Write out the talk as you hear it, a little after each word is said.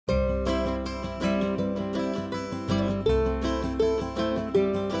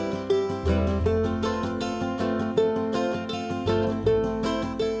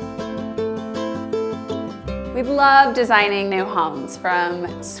love designing new homes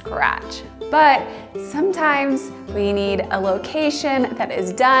from scratch, but sometimes we need a location that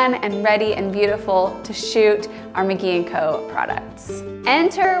is done and ready and beautiful to shoot our McGee & Co. products.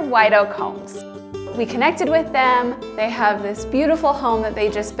 Enter White Oak Homes. We connected with them. They have this beautiful home that they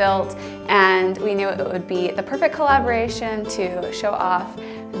just built, and we knew it would be the perfect collaboration to show off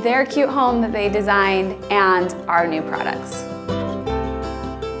their cute home that they designed and our new products.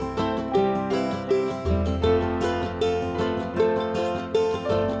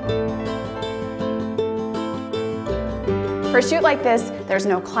 For a shoot like this, there's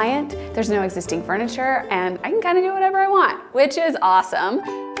no client, there's no existing furniture, and I can kind of do whatever I want, which is awesome.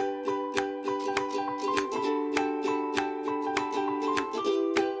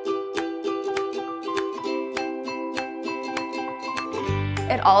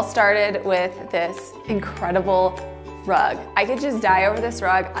 It all started with this incredible rug. I could just die over this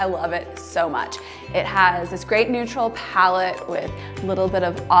rug. I love it so much. It has this great neutral palette with a little bit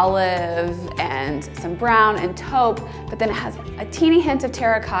of olive and some brown and taupe, but then it has a teeny hint of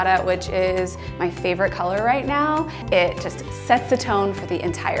terracotta, which is my favorite color right now. It just sets the tone for the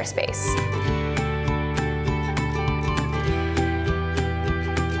entire space.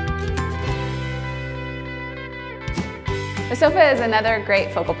 The sofa is another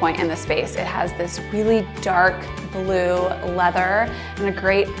great focal point in the space. It has this really dark blue leather and a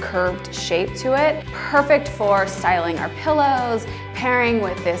great curved shape to it. Perfect for styling our pillows, pairing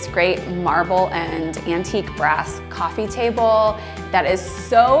with this great marble and antique brass coffee table that is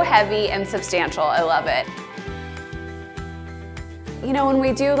so heavy and substantial. I love it. You know, when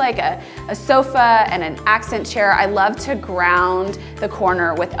we do like a sofa and an accent chair, I love to ground the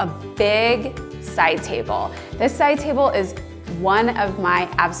corner with a big side table. This side table is one of my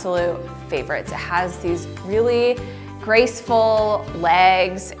absolute favorites. It has these really graceful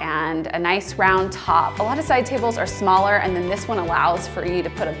legs and a nice round top. A lot of side tables are smaller, and then this one allows for you to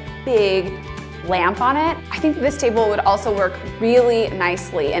put a big lamp on it. I think this table would also work really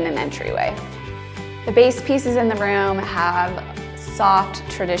nicely in an entryway. The base pieces in the room have soft,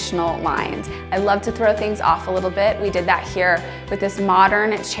 traditional lines. I love to throw things off a little bit. We did that here with this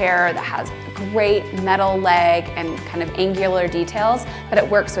modern chair that has great metal leg and kind of angular details, but it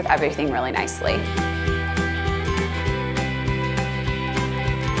works with everything really nicely.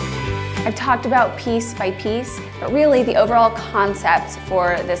 I've talked about piece by piece, but really the overall concept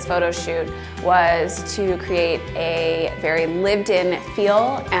for this photo shoot was to create a very lived-in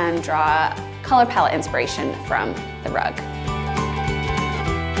feel and draw color palette inspiration from the rug.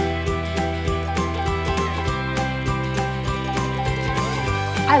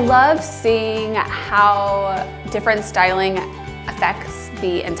 I love seeing how different styling affects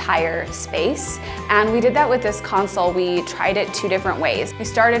the entire space, and we did that with this console. We tried it two different ways. We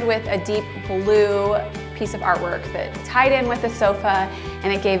started with a deep blue piece of artwork that tied in with the sofa,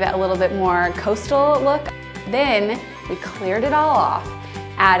 and it gave it a little bit more coastal look. Then we cleared it all off,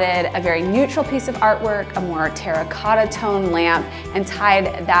 added a very neutral piece of artwork, a more terracotta tone lamp, and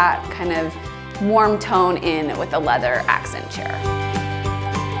tied that kind of warm tone in with a leather accent chair.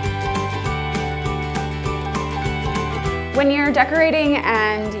 When you're decorating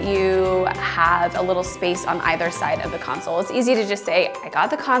and you have a little space on either side of the console, it's easy to just say, I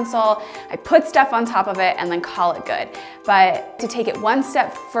got the console, I put stuff on top of it, and then call it good. But to take it one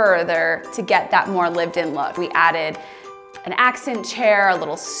step further to get that more lived-in look, we added an accent chair, a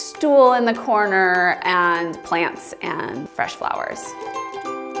little stool in the corner, and plants and fresh flowers.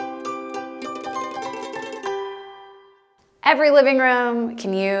 Every living room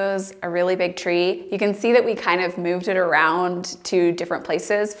can use a really big tree. You can see that we kind of moved it around to different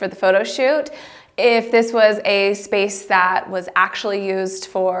places for the photo shoot. If this was a space that was actually used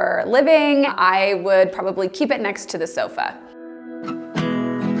for living, I would probably keep it next to the sofa.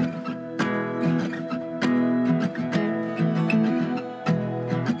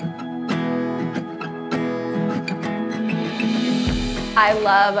 I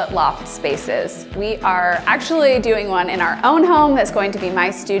love loft spaces. We are actually doing one in our own home that's going to be my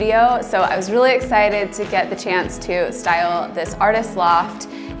studio, so I was really excited to get the chance to style this artist loft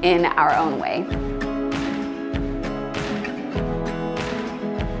in our own way.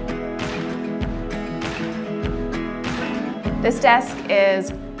 This desk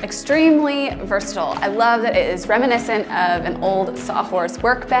is extremely versatile. I love that it is reminiscent of an old sawhorse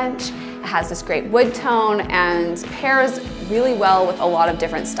workbench. It has this great wood tone and pairs really well with a lot of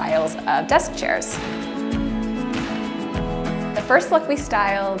different styles of desk chairs. The first look we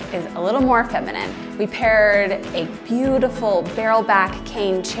styled is a little more feminine. We paired a beautiful barrel back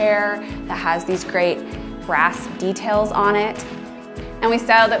cane chair that has these great brass details on it and we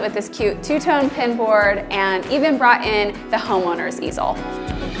styled it with this cute two-tone pin board and even brought in the homeowner's easel.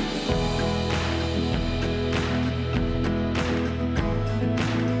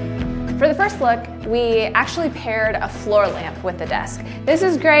 For the first look, we actually paired a floor lamp with the desk. This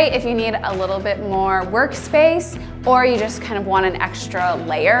is great if you need a little bit more workspace or you just kind of want an extra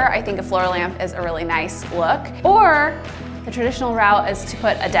layer. I think a floor lamp is a really nice look. Or the traditional route is to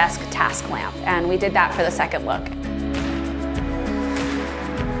put a desk task lamp, and we did that for the second look.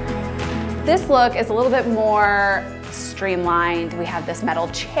 This look is a little bit more streamlined. We have this metal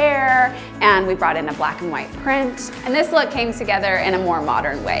chair and we brought in a black and white print. And this look came together in a more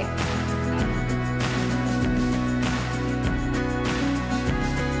modern way.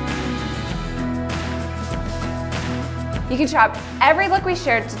 You can shop every look we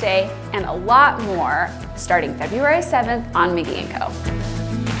shared today and a lot more starting February 7th on McGee & Co.